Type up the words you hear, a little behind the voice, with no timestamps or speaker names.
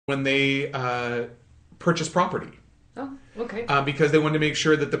when they purchase property. Oh, okay. Because they wanted to make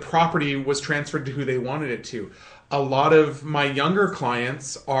sure that the property was transferred to who they wanted it to. A lot of my younger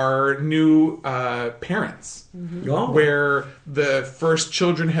clients are new parents, where the first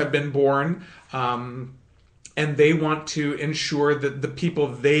children have been born, and they want to ensure that the people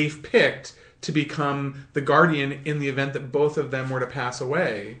they've picked to become the guardian in the event that both of them were to pass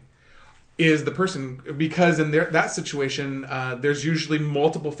away is the person. Because in that situation, there's usually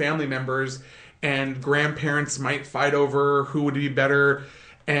multiple family members, and grandparents might fight over who would be better.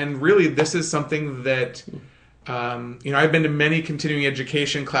 And really, this is something that, I've been to many continuing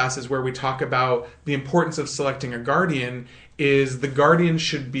education classes where we talk about the importance of selecting a guardian. Is the guardian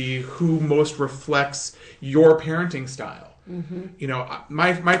should be who most reflects your parenting style.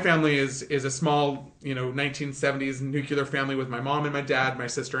 My family is a small, 1970s nuclear family with my mom and my dad, my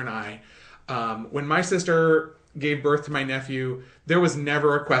sister and I. When my sister gave birth to my nephew, there was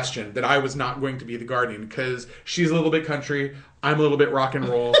never a question that I was not going to be the guardian, because she's a little bit country, I'm a little bit rock and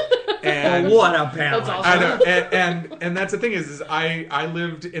roll. And what a balance. That's awesome. I know, and that's the thing is I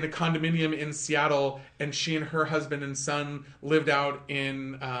lived in a condominium in Seattle, and she and her husband and son lived out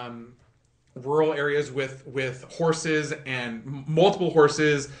in rural areas with horses and multiple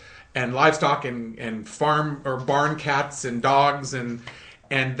horses and livestock and farm or barn cats and dogs, and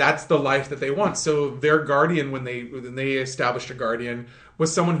that's the life that they want. So their guardian, when they established a guardian,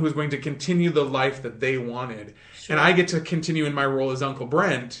 was someone who was going to continue the life that they wanted. Sure. And I get to continue in my role as Uncle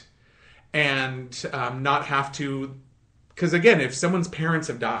Brent and not have to, because again, if someone's parents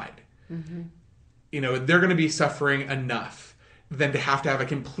have died, they're going to be suffering enough than to have a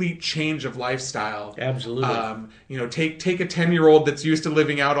complete change of lifestyle. Absolutely. Take a 10-year-old that's used to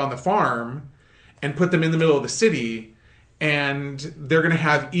living out on the farm and put them in the middle of the city, and they're going to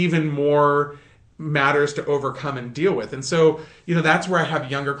have even more matters to overcome and deal with. And so, that's where I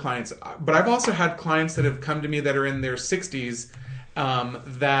have younger clients. But I've also had clients that have come to me that are in their 60s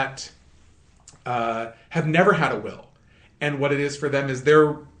that have never had a will. And what it is for them is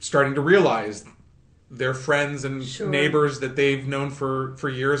they're starting to realize their friends and neighbors that they've known for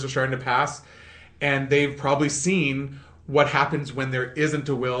years are starting to pass. And they've probably seen what happens when there isn't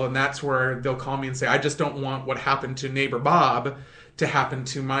a will, and that's where they'll call me and say, I just don't want what happened to neighbor Bob to happen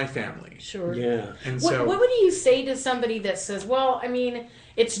to my family. Sure. Yeah. And what would you say to somebody that says, well,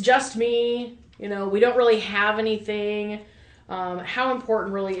 it's just me, we don't really have anything. How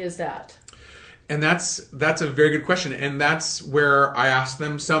important really is that? And that's a very good question. And that's where I ask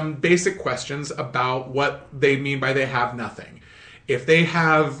them some basic questions about what they mean by they have nothing. If they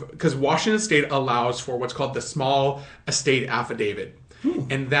have, because Washington State allows for what's called the small estate affidavit.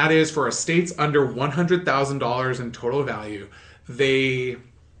 And that is for estates under $100,000 in total value. They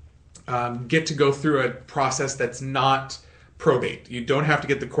get to go through a process that's not probate. You don't have to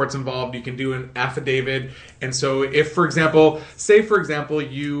get the courts involved. You can do an affidavit. And so if, for example,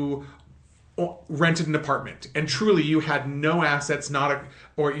 you rented an apartment and truly you had no assets,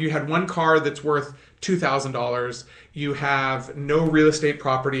 or you had one car that's worth $2,000, you have no real estate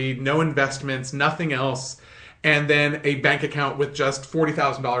property, no investments, nothing else, and then a bank account with just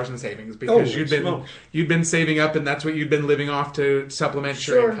 $40,000 in savings because you'd been saving up, and that's what you'd been living off to supplement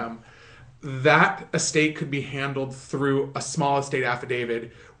your income. That estate could be handled through a small estate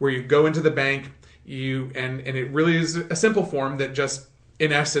affidavit where you go into the bank, and it really is a simple form that just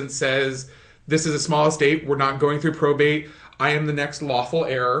in essence says, this is a small estate, we're not going through probate, I am the next lawful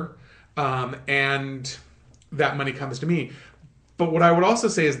heir, and that money comes to me. But what I would also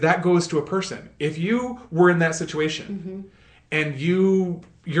say is that goes to a person. If you were in that situation and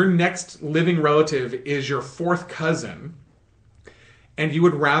your next living relative is your fourth cousin, and you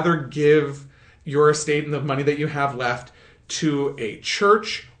would rather give your estate and the money that you have left to a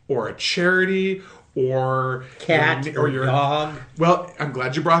church or a charity or cat or your dog. Well, I'm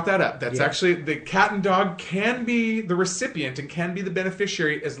glad you brought that up. That's actually, the cat and dog can be the recipient and can be the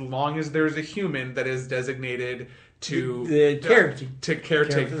beneficiary as long as there's a human that is designated to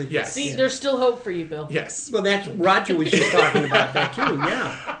caretake. Yes. See, there's still hope for you, Bill. Yes. Well, that's Roger was just talking about that too.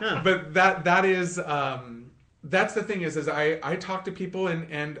 Yeah. But that is that's the thing is I talk to people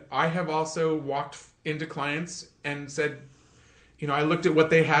and I have also walked into clients and said, I looked at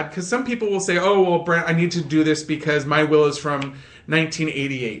what they had, because some people will say, oh, well, Brent, I need to do this because my will is from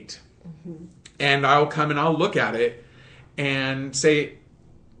 1988. And I'll come and I'll look at it and say,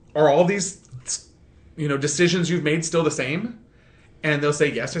 are all these, decisions you've made still the same? And they'll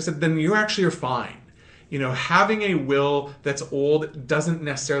say yes. I said, then you actually are fine. having a will that's old doesn't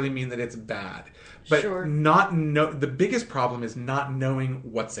necessarily mean that it's bad. But Sure. the biggest problem is not knowing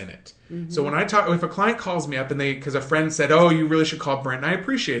what's in it. So when if a client calls me up because a friend said, "Oh, you really should call Brent," and I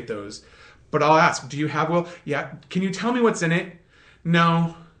appreciate those, but I'll ask, "Do you have will?" "Yeah." "Can you tell me what's in it?"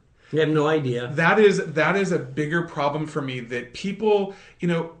 "No." You have no idea. That is a bigger problem for me, that people,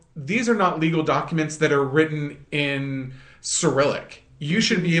 these are not legal documents that are written in Cyrillic. You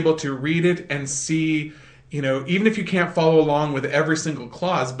should be able to read it and see, even if you can't follow along with every single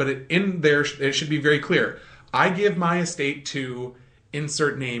clause, but in there, it should be very clear. I give my estate to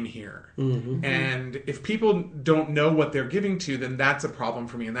insert name here. And if people don't know what they're giving to, then that's a problem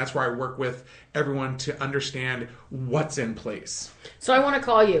for me. And that's where I work with everyone to understand what's in place. So I want to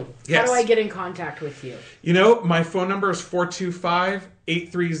call you. Yes. How do I get in contact with you? My phone number is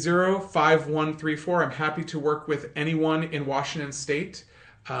 425-830-5134. I'm happy to work with anyone in Washington State.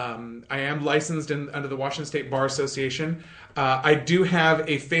 I am licensed under the Washington State Bar Association. I do have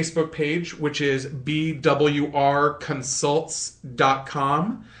a Facebook page, which is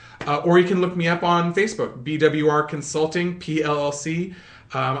bwrconsults.com. Or you can look me up on Facebook, BWR Consulting, PLLC.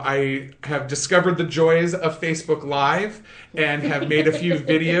 I have discovered the joys of Facebook Live and have made a few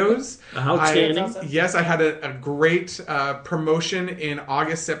videos. Outstanding. Yes, I had a great promotion in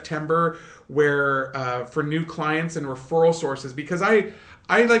August, September, where for new clients and referral sources, because I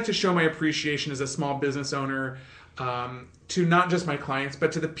like to show my appreciation as a small business owner to not just my clients,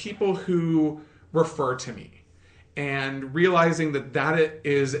 but to the people who refer to me. And realizing that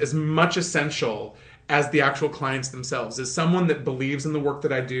is as much essential as the actual clients themselves, as someone that believes in the work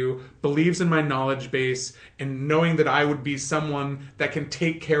that I do, believes in my knowledge base, and knowing that I would be someone that can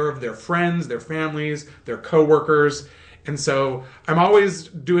take care of their friends, their families, their coworkers. And so I'm always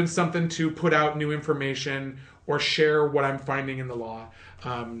doing something to put out new information or share what I'm finding in the law.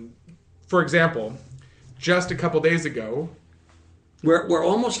 For example, just a couple days ago... We're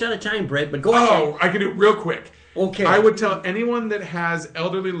almost out of time, Brett, but go ahead. Oh, I can do it real quick. Okay. I would tell anyone that has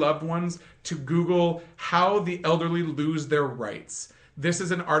elderly loved ones to Google how the elderly lose their rights. This is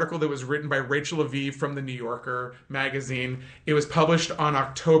an article that was written by Rachel Aviv from the New Yorker magazine. It was published on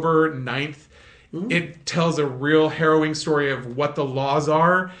October 9th. It tells a real harrowing story of what the laws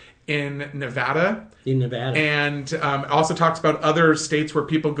are in Nevada. And also talks about other states where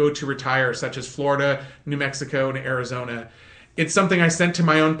people go to retire, such as Florida, New Mexico, and Arizona. It's something I sent to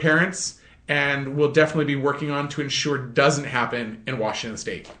my own parents, and we'll definitely be working on to ensure doesn't happen in Washington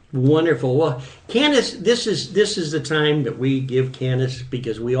State. Wonderful. Well, Candace, this is the time that we give Candace,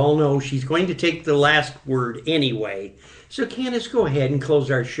 because we all know she's going to take the last word anyway. So, Candace, go ahead and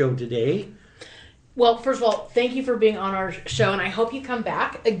close our show today. Well, first of all, thank you for being on our show, and I hope you come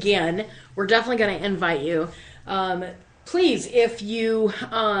back again. We're definitely going to invite you. Please, if you're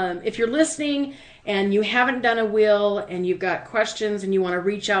listening and you haven't done a will and you've got questions and you want to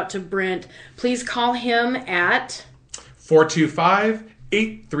reach out to Brent, please call him at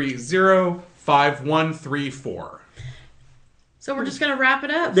 425-830-5134. So we're just going to wrap it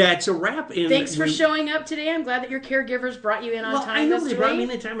up. That's a wrap. Thanks for showing up today. I'm glad that your caregivers brought you in on time. I know they brought me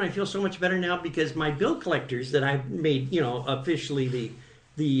in on time, and I feel so much better now because my bill collectors that I've made, officially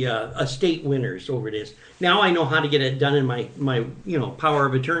the estate winners over this. Now I know how to get it done in my power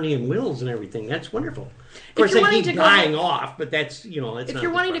of attorney and wills and everything. That's wonderful. Of course, they keep dying off, but that's that's. If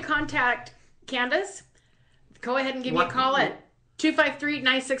you're wanting to contact Candace, go ahead and give me a call at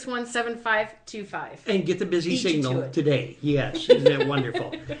 253-961-7525. And get the busy signal today. Yes, isn't that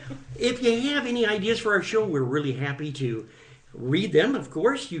wonderful? If you have any ideas for our show, we're really happy to read them. Of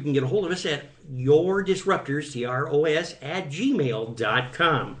course, you can get a hold of us at yourdisruptors, TROS,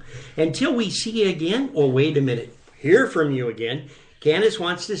 @gmail.com. Until we see you again, wait a minute, hear from you again, Candace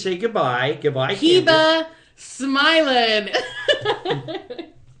wants to say goodbye. Goodbye, Kiba Candace. Smiling.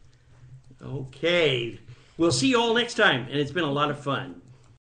 Okay. We'll see you all next time, and it's been a lot of fun.